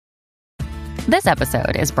This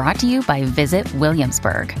episode is brought to you by Visit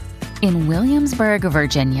Williamsburg. In Williamsburg,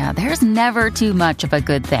 Virginia, there's never too much of a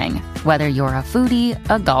good thing. Whether you're a foodie,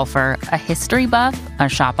 a golfer, a history buff, a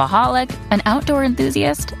shopaholic, an outdoor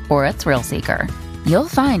enthusiast, or a thrill seeker, you'll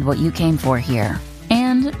find what you came for here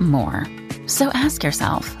and more. So ask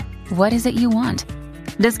yourself, what is it you want?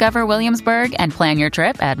 Discover Williamsburg and plan your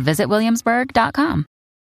trip at visitwilliamsburg.com.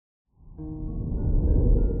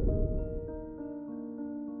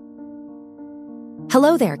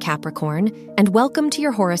 Hello there, Capricorn, and welcome to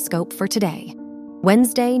your horoscope for today,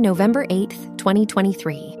 Wednesday, November 8th,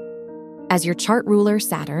 2023. As your chart ruler,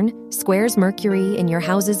 Saturn, squares Mercury in your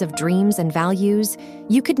houses of dreams and values,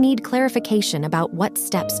 you could need clarification about what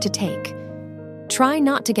steps to take. Try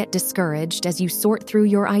not to get discouraged as you sort through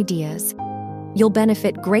your ideas. You'll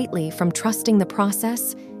benefit greatly from trusting the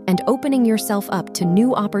process and opening yourself up to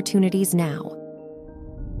new opportunities now.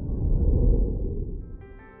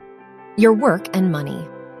 Your work and money.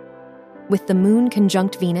 With the moon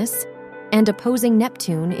conjunct Venus and opposing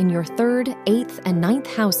Neptune in your 3rd, 8th, and 9th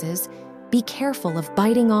houses, be careful of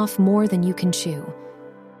biting off more than you can chew.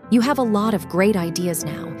 You have a lot of great ideas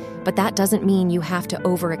now, but that doesn't mean you have to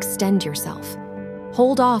overextend yourself.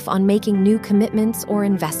 Hold off on making new commitments or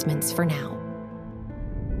investments for now.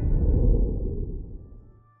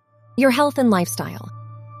 Your health and lifestyle.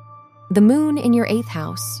 The moon in your 8th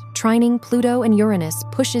house, trining Pluto and Uranus,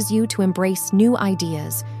 pushes you to embrace new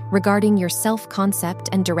ideas regarding your self-concept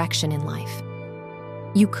and direction in life.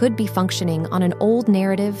 You could be functioning on an old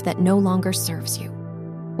narrative that no longer serves you.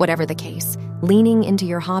 Whatever the case, leaning into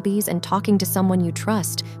your hobbies and talking to someone you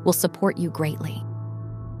trust will support you greatly.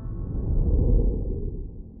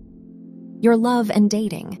 Your love and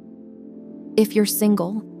dating. If you're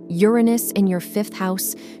single, Uranus in your 5th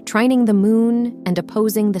house, trining the moon and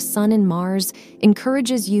opposing the sun and Mars,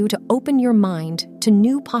 encourages you to open your mind to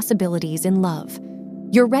new possibilities in love.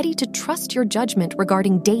 You're ready to trust your judgment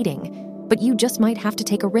regarding dating, but you just might have to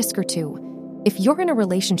take a risk or two. If you're in a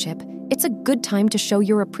relationship, it's a good time to show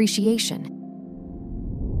your appreciation.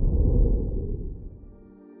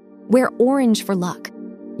 Wear orange for luck.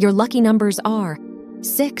 Your lucky numbers are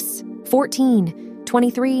 6, 14,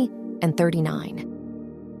 23, and 39.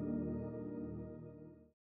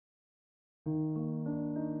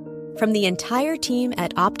 From the entire team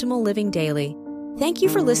at Optimal Living Daily, thank you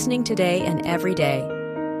for listening today and every day.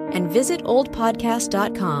 And visit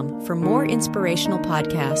oldpodcast.com for more inspirational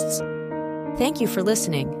podcasts. Thank you for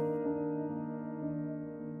listening.